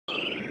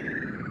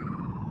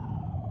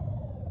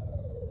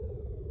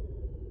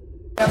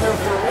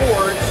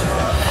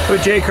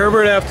With Jake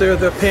Herbert after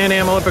the Pan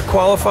Am Olympic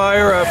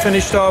qualifier,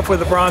 finished off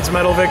with a bronze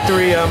medal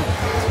victory.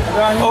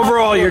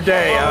 Overall, your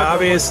day,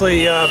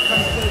 obviously, you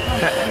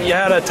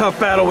had a tough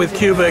battle with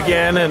Cuba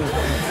again and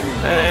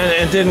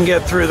didn't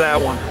get through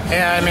that one.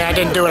 Yeah, I mean, I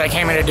didn't do what I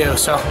came here to do,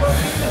 so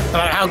no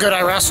matter how good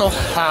I wrestle,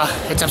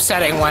 it's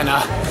upsetting when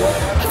I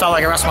felt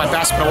like I wrestled my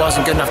best, but it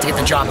wasn't good enough to get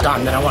the job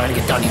done that I wanted to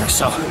get done here.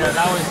 So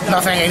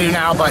nothing I can do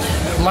now but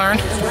learn,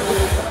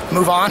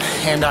 move on,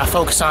 and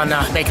focus on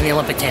making the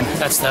Olympic team.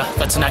 That's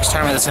the next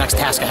tournament, that's the next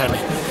task ahead of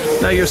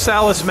me. Now, your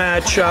Salas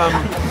match,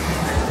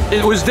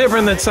 it was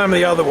different than some of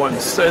the other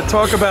ones.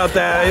 Talk about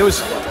that. It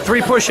was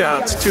 3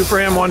 push-outs, 2 for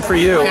him, 1 for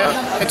you.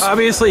 Yeah,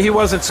 obviously, he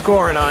wasn't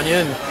scoring on you,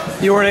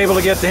 and you weren't able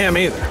to get to him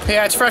either.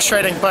 Yeah, it's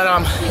frustrating, but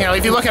you know,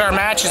 if you look at our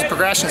matches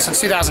progression since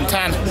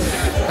 2010,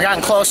 we've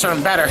gotten closer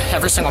and better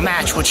every single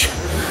match, which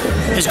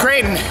is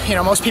great, and you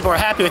know, most people are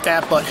happy with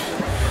that, but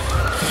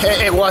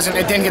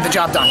it didn't get the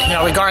job done. You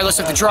know, regardless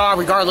of the draw,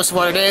 regardless of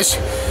what it is,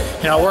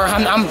 you know,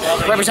 I'm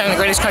representing the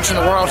greatest country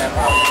in the world.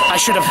 I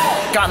should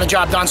have gotten the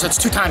job done, so it's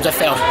 2 times I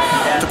failed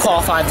to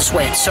qualify this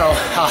weight. So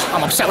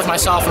I'm upset with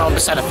myself, and I'm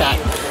upset at that.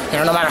 You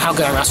know, no matter how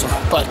good I wrestle.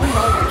 But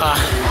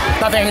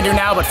nothing I can do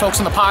now but focus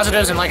on the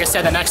positives, and like I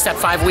said, the next step,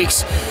 5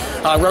 weeks,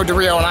 road to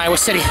Rio and Iowa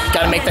City.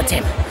 Got to make that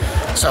team.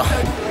 So.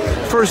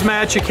 First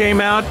match, you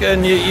came out,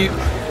 and you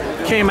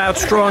came out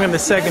strong in the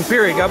second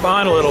period, got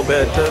behind a little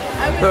bit.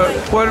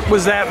 What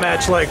was that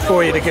match like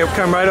for you to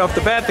come right off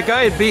the bat? The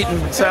guy had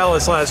beaten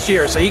Salas last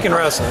year, so he can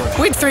wrestle.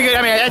 We had 3 good.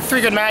 I mean, I had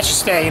 3 good matches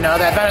today. You know,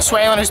 that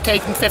Venezuelan who's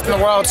taken 5th in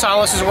the world,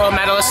 Salas is a world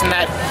medalist, and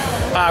that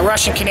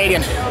Russian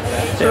Canadian.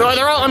 They're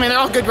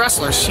all good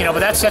wrestlers. You know, but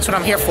that's what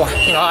I'm here for.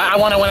 You know, I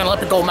want to win an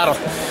Olympic gold medal,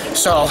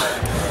 so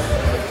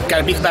got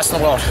to be the best in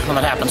the world when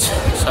that happens.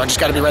 So I just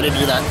got to be ready to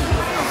do that.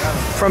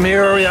 From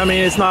here, I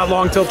mean, it's not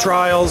long till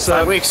trials.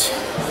 5 weeks.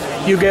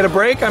 You get a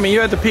break? I mean, you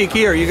had the peak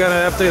here. You're going to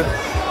have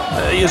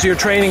to use your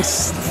training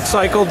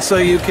cycled so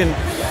you can...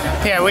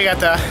 Yeah, we got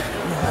the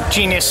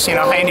genius, you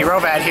know, Andy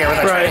Rovad here with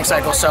our training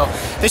cycle. So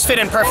this fit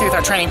in perfectly with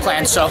our training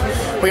plan. So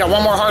we got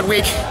 1 more hard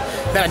week,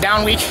 then a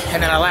down week,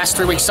 and then our last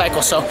 3-week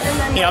cycle. So,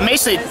 you know,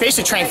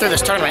 basically trained through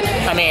this tournament.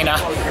 I mean, I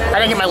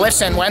didn't get my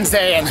lifts in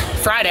Wednesday and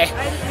Friday,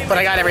 but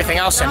I got everything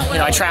else in. You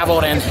know, I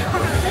traveled and...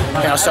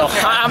 You know, so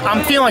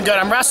I'm feeling good.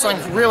 I'm wrestling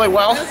really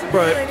well,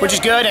 which is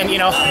good. And you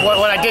know,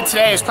 what I did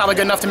today is probably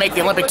good enough to make the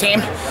Olympic team.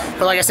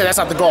 But like I said, that's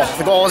not the goal.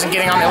 The goal isn't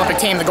getting on the Olympic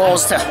team. The goal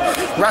is to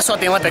wrestle at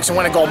the Olympics and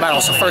win a gold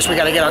medal. So first, we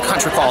got to get our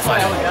country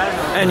qualified.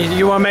 And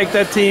you want to make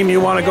that team.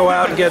 You want to go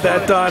out and get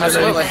that done.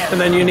 Absolutely.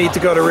 And then you need to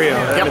go to Rio.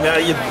 Yep. I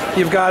mean,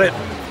 you've got it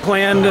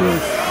planned, and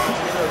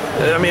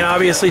I mean,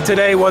 obviously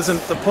today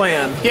wasn't the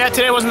plan. Yeah,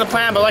 today wasn't the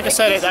plan, but like I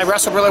said, I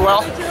wrestled really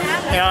well.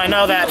 You know, I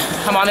know that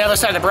I'm on the other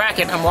side of the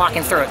bracket. I'm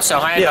walking through it, so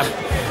I had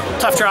a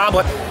tough draw,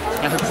 but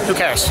you know, who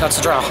cares? That's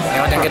the draw. You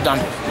know, I didn't get done.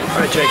 All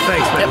right, Jake.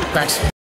 Thanks, man. Yep, thanks.